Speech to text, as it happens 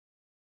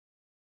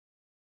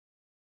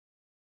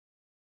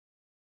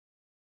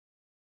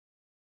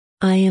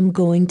I am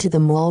going to the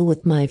mall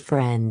with my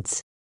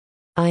friends.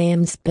 I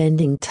am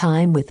spending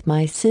time with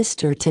my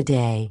sister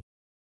today.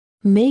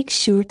 Make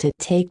sure to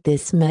take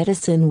this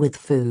medicine with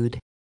food.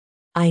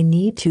 I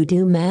need to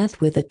do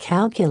math with a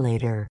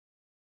calculator.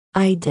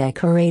 I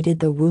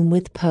decorated the room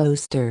with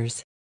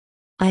posters.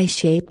 I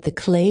shaped the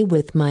clay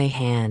with my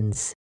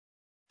hands.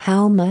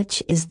 How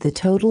much is the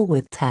total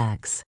with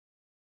tax?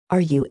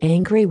 Are you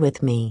angry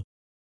with me?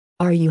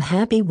 Are you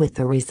happy with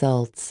the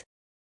results?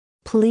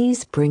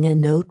 Please bring a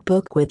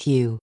notebook with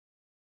you.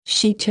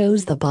 She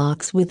chose the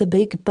box with a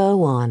big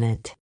bow on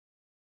it.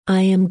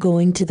 I am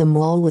going to the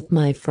mall with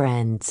my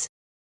friends.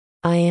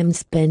 I am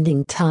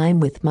spending time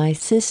with my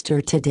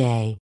sister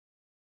today.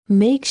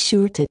 Make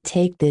sure to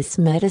take this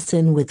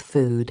medicine with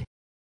food.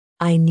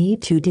 I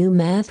need to do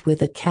math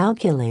with a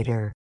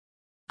calculator.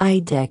 I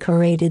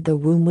decorated the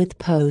room with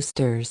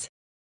posters.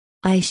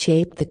 I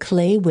shaped the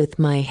clay with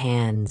my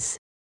hands.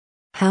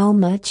 How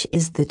much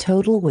is the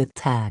total with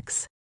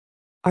tax?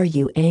 Are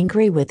you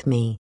angry with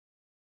me?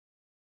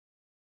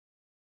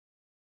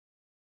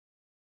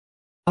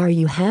 Are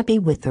you happy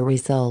with the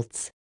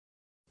results?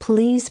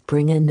 Please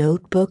bring a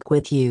notebook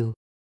with you.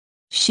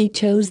 She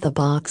chose the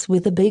box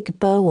with a big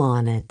bow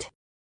on it.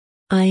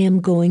 I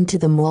am going to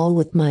the mall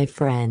with my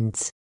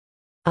friends.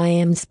 I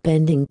am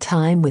spending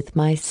time with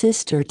my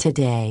sister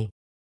today.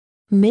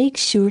 Make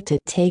sure to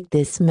take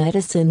this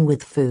medicine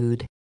with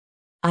food.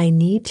 I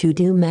need to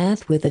do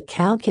math with a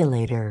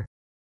calculator.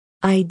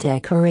 I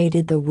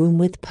decorated the room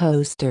with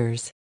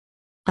posters.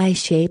 I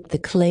shaped the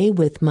clay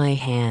with my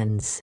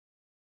hands.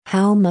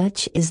 How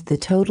much is the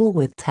total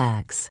with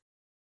tax?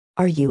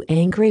 Are you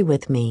angry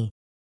with me?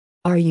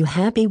 Are you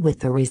happy with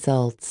the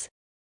results?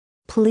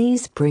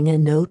 Please bring a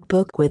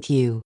notebook with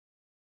you.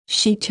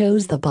 She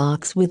chose the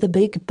box with a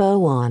big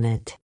bow on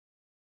it.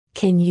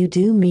 Can you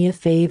do me a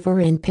favor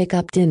and pick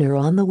up dinner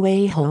on the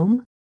way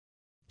home?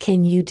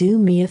 Can you do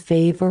me a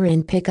favor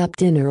and pick up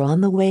dinner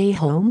on the way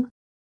home?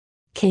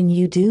 Can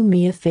you do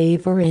me a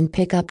favor and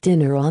pick up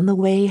dinner on the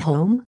way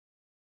home?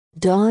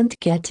 Don't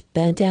get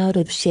bent out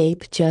of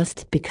shape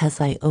just because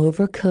I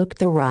overcooked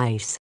the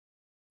rice.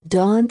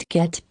 Don't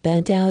get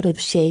bent out of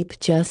shape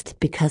just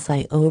because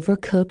I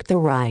overcooked the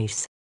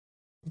rice.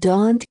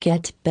 Don't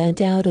get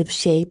bent out of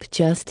shape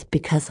just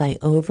because I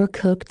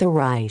overcooked the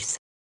rice.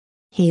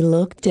 He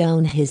looked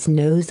down his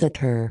nose at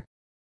her.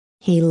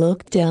 He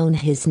looked down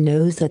his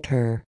nose at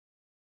her.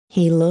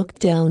 He looked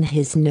down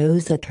his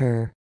nose at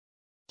her.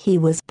 He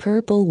was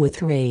purple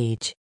with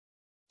rage.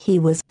 He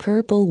was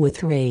purple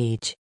with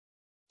rage.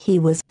 He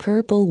was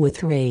purple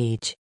with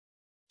rage.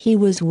 He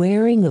was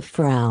wearing a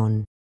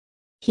frown.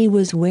 He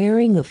was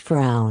wearing a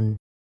frown.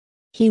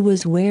 He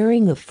was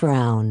wearing a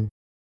frown.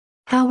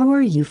 How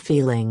are you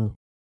feeling?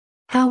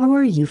 How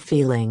are you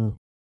feeling?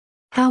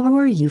 How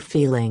are you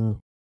feeling?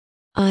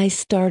 I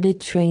started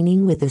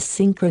training with a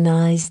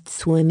synchronized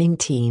swimming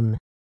team.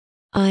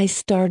 I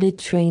started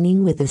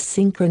training with a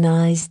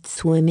synchronized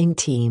swimming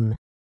team.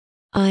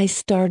 I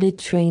started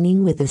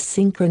training with a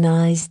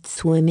synchronized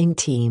swimming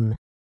team.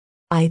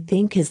 I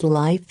think his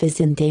life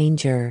is in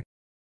danger.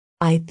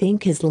 I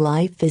think his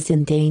life is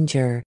in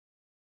danger.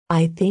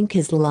 I think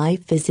his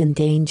life is in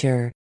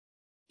danger.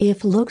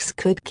 If looks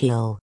could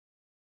kill.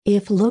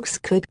 If looks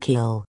could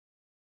kill.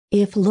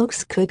 If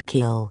looks could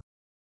kill.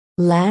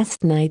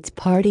 Last night's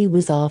party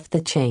was off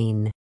the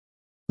chain.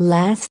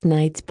 Last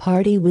night's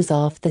party was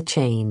off the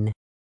chain.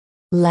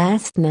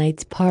 Last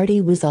night's party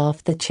was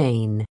off the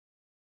chain.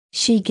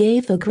 She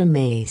gave a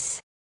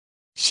grimace.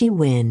 She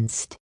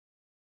winced.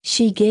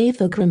 She gave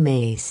a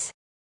grimace.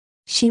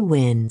 She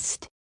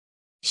winced.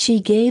 She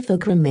gave a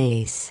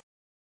grimace.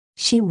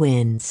 She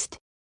winced.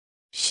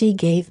 She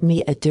gave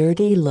me a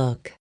dirty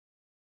look.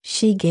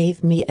 She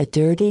gave me a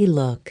dirty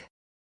look.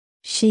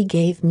 She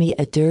gave me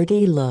a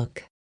dirty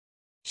look.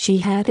 She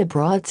had a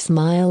broad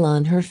smile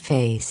on her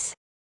face.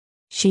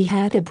 She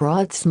had a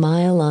broad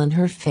smile on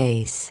her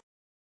face.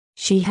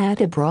 She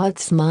had a broad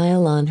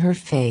smile on her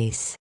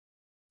face.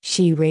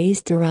 She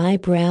raised her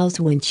eyebrows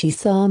when she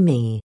saw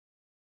me.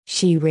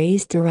 She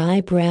raised her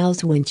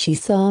eyebrows when she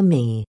saw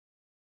me.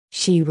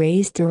 She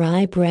raised her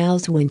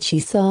eyebrows when she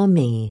saw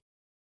me.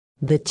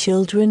 The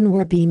children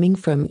were beaming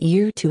from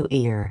ear to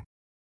ear.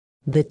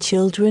 The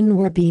children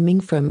were beaming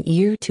from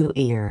ear to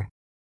ear.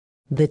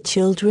 The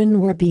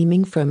children were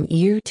beaming from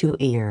ear to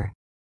ear.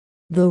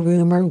 The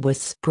rumor was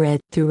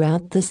spread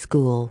throughout the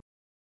school.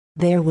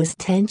 There was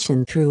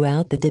tension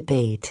throughout the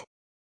debate.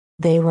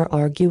 They were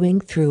arguing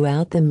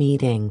throughout the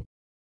meeting.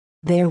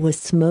 There was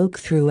smoke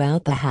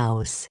throughout the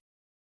house.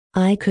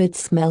 I could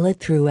smell it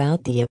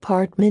throughout the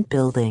apartment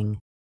building.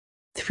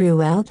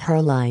 Throughout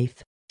her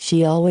life,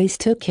 she always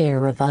took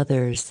care of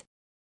others.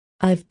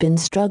 I've been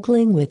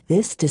struggling with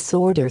this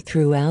disorder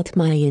throughout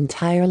my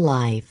entire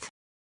life.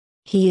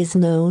 He is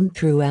known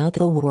throughout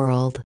the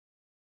world.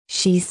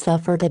 She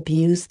suffered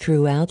abuse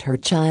throughout her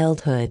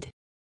childhood.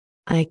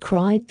 I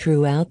cried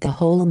throughout the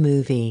whole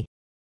movie.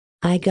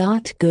 I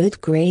got good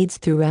grades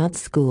throughout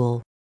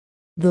school.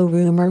 The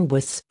rumor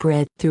was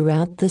spread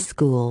throughout the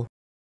school.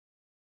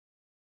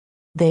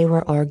 They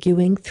were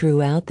arguing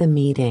throughout the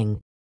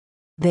meeting.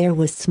 There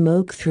was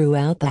smoke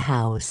throughout the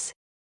house.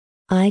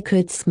 I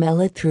could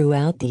smell it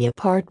throughout the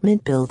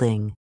apartment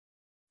building.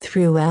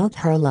 Throughout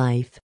her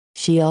life,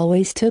 she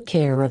always took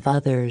care of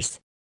others.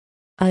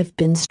 I've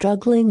been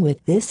struggling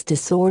with this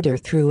disorder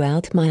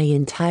throughout my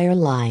entire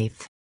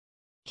life.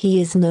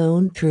 He is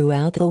known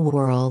throughout the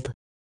world.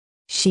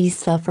 She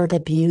suffered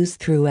abuse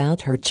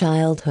throughout her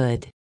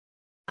childhood.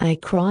 I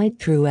cried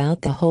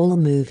throughout the whole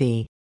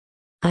movie.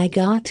 I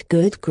got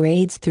good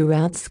grades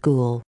throughout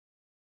school.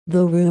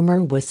 The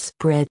rumor was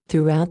spread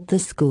throughout the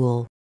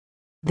school.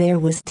 There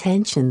was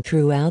tension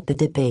throughout the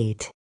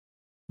debate.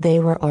 They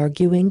were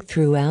arguing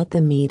throughout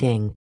the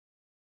meeting.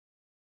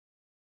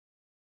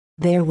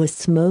 There was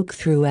smoke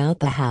throughout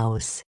the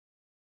house.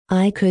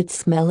 I could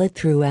smell it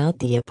throughout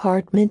the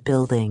apartment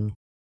building.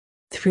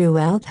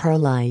 Throughout her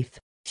life,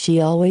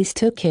 she always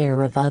took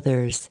care of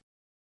others.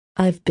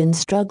 I've been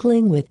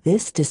struggling with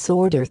this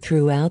disorder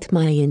throughout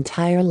my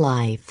entire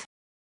life.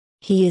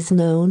 He is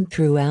known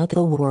throughout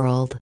the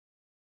world.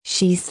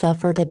 She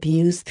suffered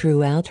abuse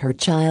throughout her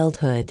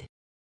childhood.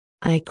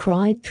 I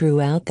cried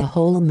throughout the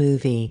whole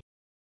movie.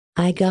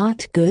 I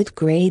got good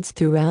grades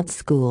throughout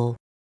school.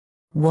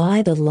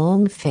 Why the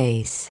long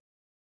face?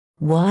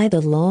 Why the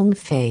long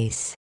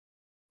face?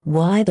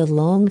 Why the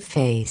long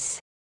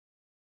face?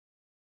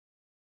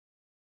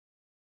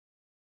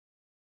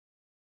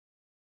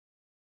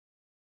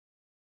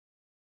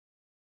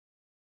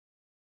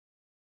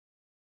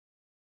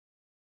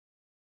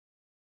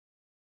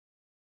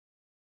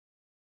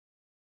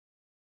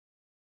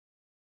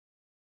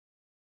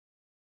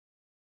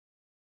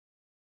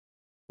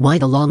 Why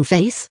the long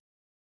face?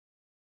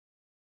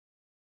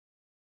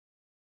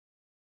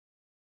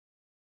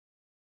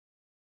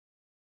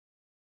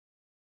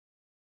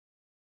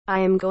 I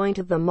am going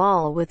to the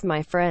mall with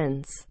my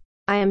friends.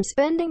 I am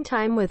spending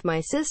time with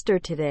my sister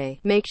today.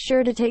 Make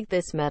sure to take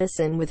this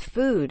medicine with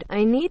food.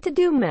 I need to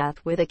do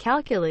math with a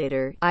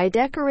calculator. I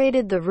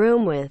decorated the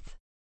room with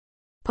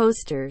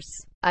posters.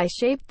 I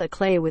shaped the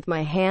clay with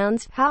my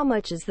hands. How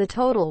much is the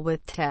total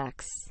with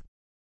tax?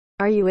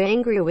 Are you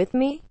angry with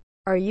me?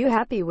 Are you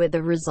happy with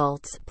the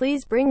results?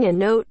 Please bring a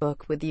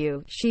notebook with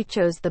you. She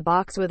chose the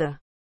box with a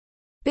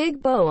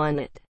big bow on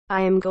it.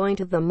 I am going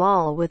to the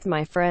mall with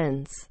my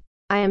friends.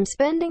 I am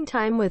spending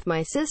time with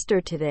my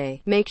sister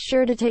today. Make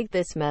sure to take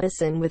this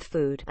medicine with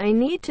food. I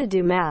need to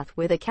do math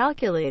with a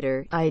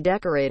calculator. I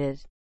decorated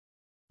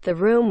the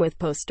room with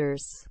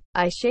posters.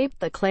 I shaped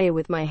the clay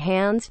with my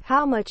hands.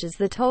 How much is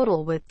the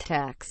total with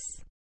tax?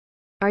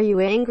 Are you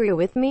angry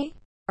with me?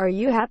 Are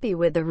you happy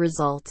with the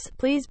results?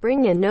 Please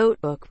bring a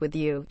notebook with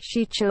you.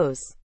 She chose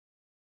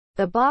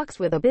the box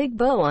with a big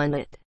bow on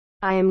it.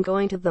 I am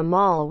going to the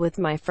mall with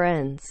my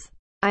friends.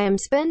 I am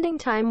spending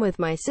time with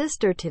my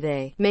sister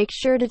today. Make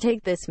sure to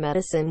take this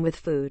medicine with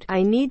food.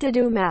 I need to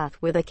do math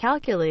with a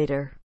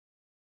calculator.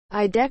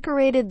 I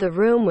decorated the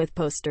room with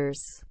posters.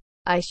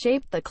 I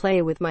shaped the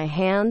clay with my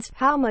hands.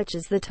 How much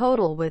is the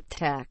total with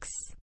tax?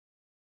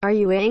 Are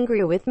you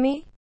angry with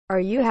me? Are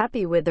you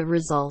happy with the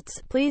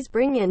results? Please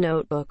bring a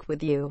notebook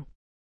with you.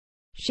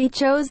 She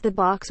chose the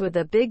box with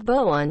a big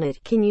bow on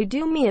it. Can you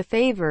do me a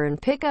favor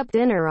and pick up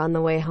dinner on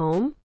the way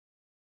home?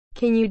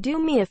 Can you do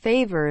me a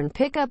favor and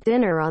pick up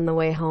dinner on the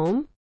way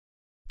home?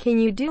 Can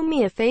you do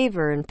me a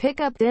favor and pick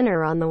up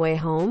dinner on the way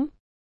home?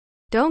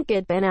 Don't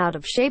get bent out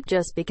of shape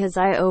just because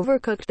I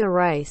overcooked the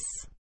rice.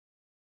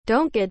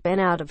 Don't get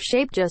bent out of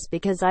shape just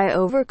because I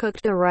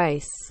overcooked the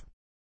rice.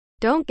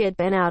 Don't get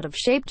bent out of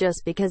shape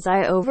just because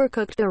I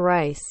overcooked the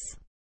rice.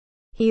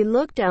 He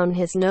looked down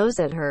his nose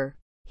at her.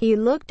 He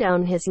looked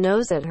down his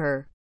nose at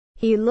her.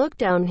 He looked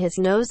down his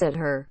nose at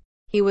her.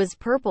 He was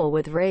purple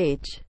with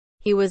rage.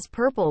 He was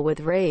purple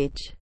with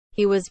rage.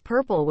 He was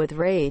purple with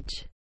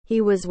rage.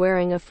 He was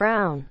wearing a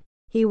frown.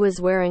 He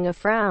was wearing a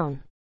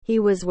frown. He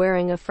was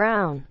wearing a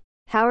frown.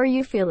 How are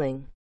you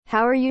feeling?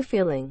 How are you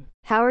feeling?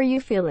 How are you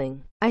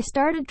feeling? I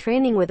started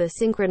training with a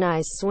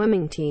synchronized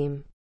swimming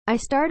team. I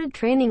started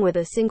training with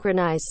a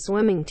synchronized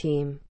swimming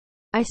team.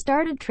 I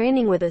started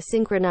training with a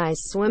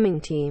synchronized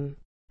swimming team.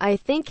 I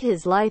think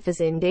his life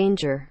is in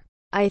danger.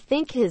 I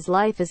think his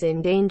life is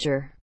in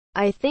danger.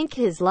 I think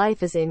his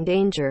life is in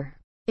danger.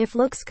 If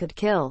looks could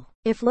kill.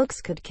 If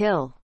looks could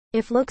kill.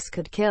 If looks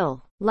could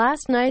kill.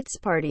 Last night's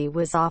party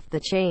was off the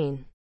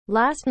chain.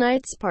 Last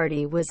night's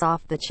party was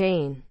off the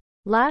chain.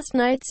 Last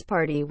night's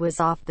party was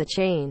off the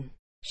chain.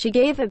 She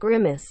gave a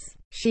grimace.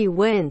 She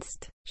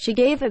winced. She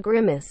gave a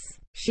grimace.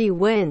 She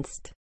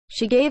winced.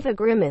 She gave a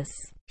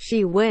grimace.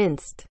 She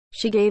winced.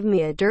 She gave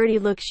me a dirty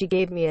look. She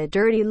gave me a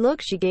dirty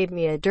look. She gave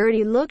me a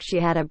dirty look. She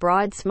had a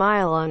broad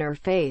smile on her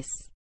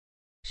face.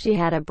 She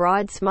had a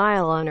broad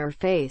smile on her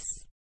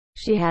face.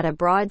 She had a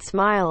broad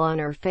smile on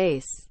her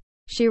face.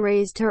 She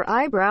raised her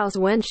eyebrows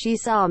when she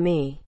saw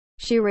me.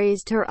 She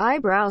raised her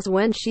eyebrows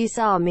when she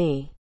saw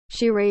me.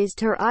 She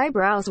raised her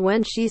eyebrows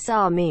when she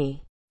saw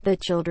me. The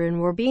children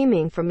were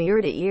beaming from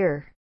ear to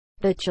ear.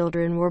 The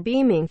children were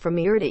beaming from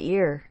ear to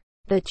ear.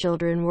 The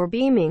children were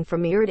beaming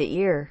from ear to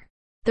ear.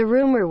 The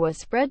rumor was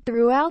spread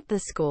throughout the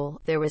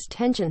school. There was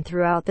tension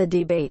throughout the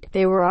debate.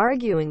 They were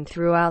arguing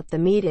throughout the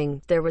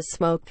meeting. There was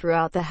smoke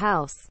throughout the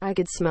house. I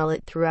could smell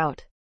it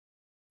throughout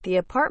the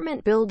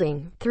apartment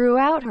building.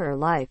 Throughout her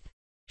life,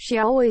 she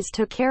always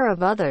took care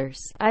of others.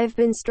 I've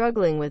been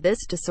struggling with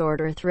this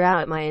disorder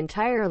throughout my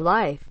entire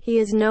life. He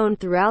is known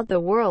throughout the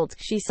world.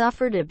 She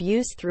suffered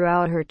abuse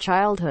throughout her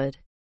childhood.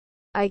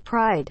 I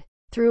cried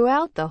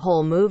throughout the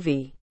whole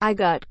movie. I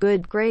got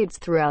good grades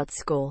throughout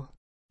school.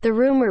 The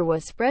rumor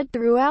was spread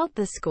throughout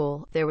the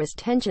school. There was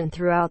tension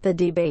throughout the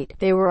debate.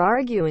 They were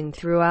arguing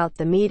throughout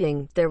the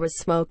meeting. There was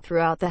smoke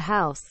throughout the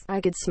house. I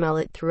could smell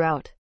it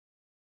throughout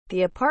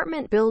the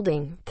apartment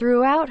building.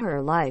 Throughout her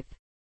life,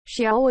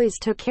 she always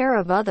took care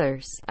of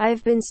others.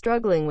 I've been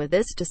struggling with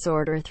this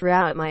disorder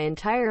throughout my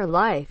entire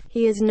life.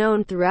 He is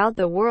known throughout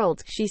the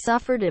world. She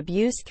suffered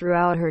abuse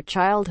throughout her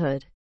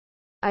childhood.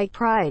 I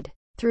cried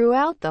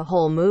throughout the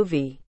whole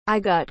movie.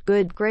 I got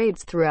good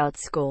grades throughout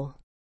school.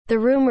 The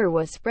rumor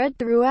was spread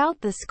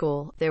throughout the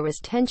school. There was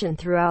tension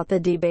throughout the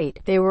debate.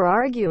 They were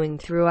arguing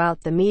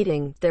throughout the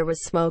meeting. There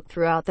was smoke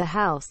throughout the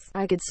house.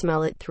 I could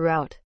smell it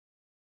throughout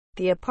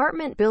the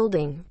apartment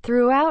building.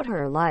 Throughout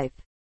her life,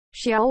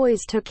 she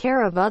always took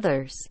care of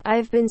others.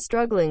 I've been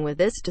struggling with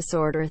this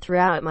disorder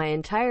throughout my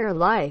entire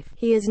life.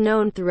 He is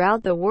known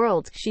throughout the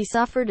world. She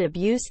suffered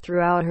abuse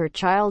throughout her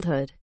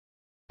childhood.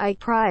 I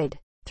cried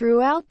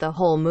throughout the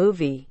whole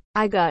movie.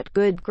 I got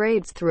good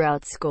grades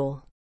throughout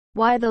school.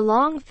 Why the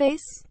long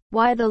face?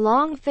 Why the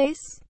long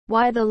face?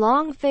 Why the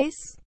long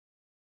face?